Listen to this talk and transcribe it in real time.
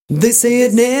They say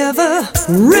it never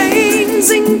rains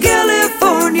in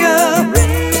California.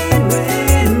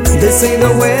 They say the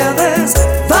weather's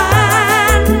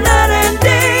fine night and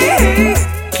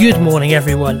day. Good morning,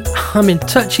 everyone. I'm in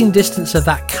touching distance of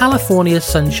that California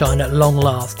sunshine at long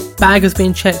last. Bag has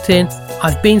been checked in,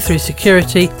 I've been through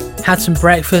security, had some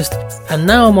breakfast, and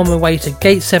now I'm on my way to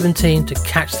Gate 17 to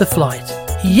catch the flight.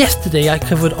 Yesterday I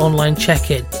covered online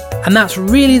check-in, and that's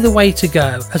really the way to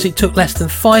go, as it took less than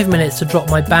 5 minutes to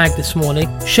drop my bag this morning,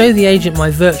 show the agent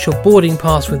my virtual boarding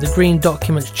pass with the green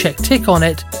documents check tick on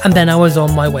it, and then I was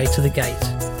on my way to the gate.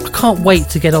 I can't wait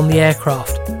to get on the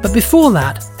aircraft. But before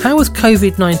that, how has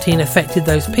COVID-19 affected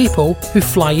those people who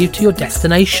fly you to your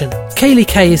destination? Kaylee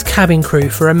Kay is cabin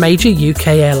crew for a major UK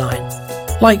airline.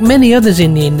 Like many others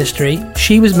in the industry,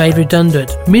 she was made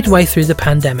redundant midway through the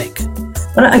pandemic.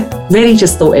 Well, I really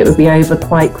just thought it would be over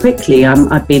quite quickly.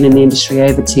 I've been in the industry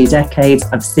over 2 decades.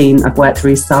 I've worked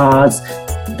through SARS.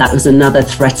 That was another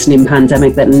threatening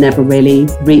pandemic that never really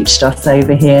reached us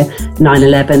over here.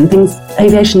 9/11.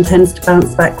 Aviation tends to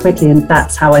bounce back quickly, and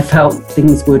that's how I felt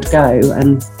things would go.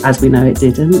 And as we know, it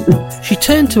didn't. She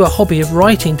turned to a hobby of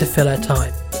writing to fill her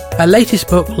time. Her latest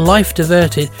book, Life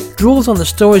Diverted, draws on the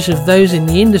stories of those in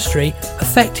the industry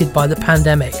affected by the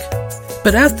pandemic.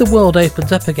 But as the world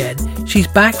opens up again, she's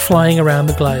back flying around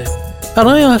the globe. And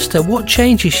I asked her what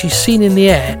changes she's seen in the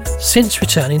air since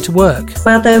returning to work.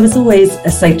 Well, there was always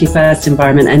a safety first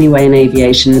environment anyway in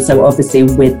aviation. So obviously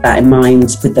with that in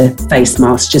mind, with the face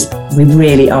masks, we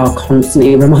really are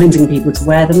constantly reminding people to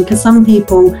wear them, because some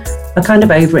people are kind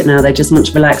of over it now. They just want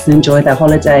to relax and enjoy their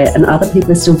holiday, and other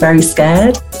people are still very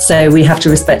scared. So we have to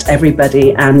respect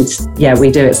everybody, and yeah,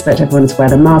 we do expect everyone to wear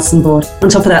the masks on board. On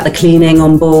top of that, the cleaning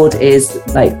on board is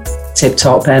like tip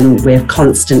top, and we're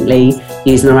constantly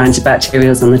using our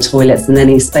antibacterials on the toilets and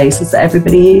any spaces that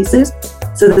everybody uses.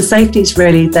 So the safety is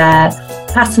really there.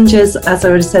 Passengers, as I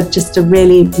already said, just a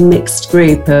really mixed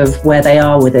group of where they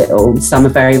are with it all. Some are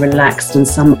very relaxed and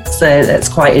some, so it's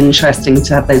quite interesting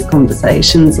to have those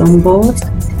conversations on board.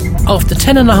 After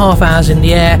 10.5 hours in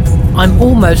the air, I'm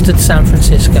almost at San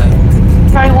Francisco.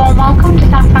 Very warm welcome to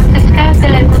San Francisco. The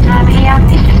local time here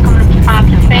is just coming up to 5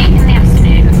 to 3 in the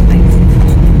afternoon.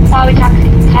 While we taxi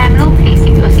to the terminal, please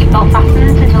keep your seatbelt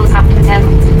fastened until the captain tells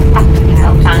us after the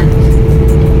help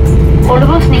signs. All of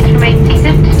us need to remain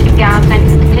seated to keep the arms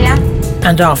open clear.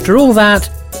 And after all that,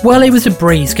 well, it was a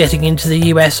breeze getting into the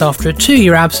US after a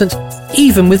 2-year absence,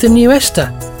 even with the new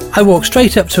ESTA. I walked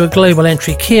straight up to a global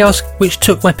entry kiosk which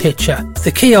took my picture.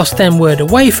 The kiosk then whirred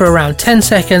away for around 10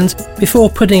 seconds before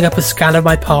putting up a scan of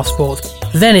my passport.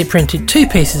 Then it printed 2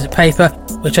 pieces of paper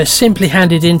which I simply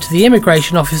handed in to the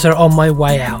immigration officer on my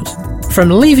way out. From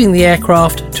leaving the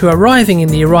aircraft to arriving in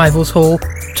the arrivals hall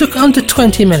took under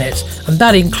 20 minutes, and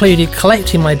that included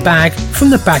collecting my bag from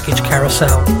the baggage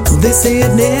carousel. They say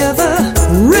it never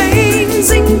rains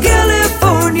in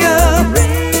California.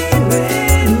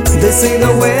 They say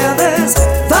the weather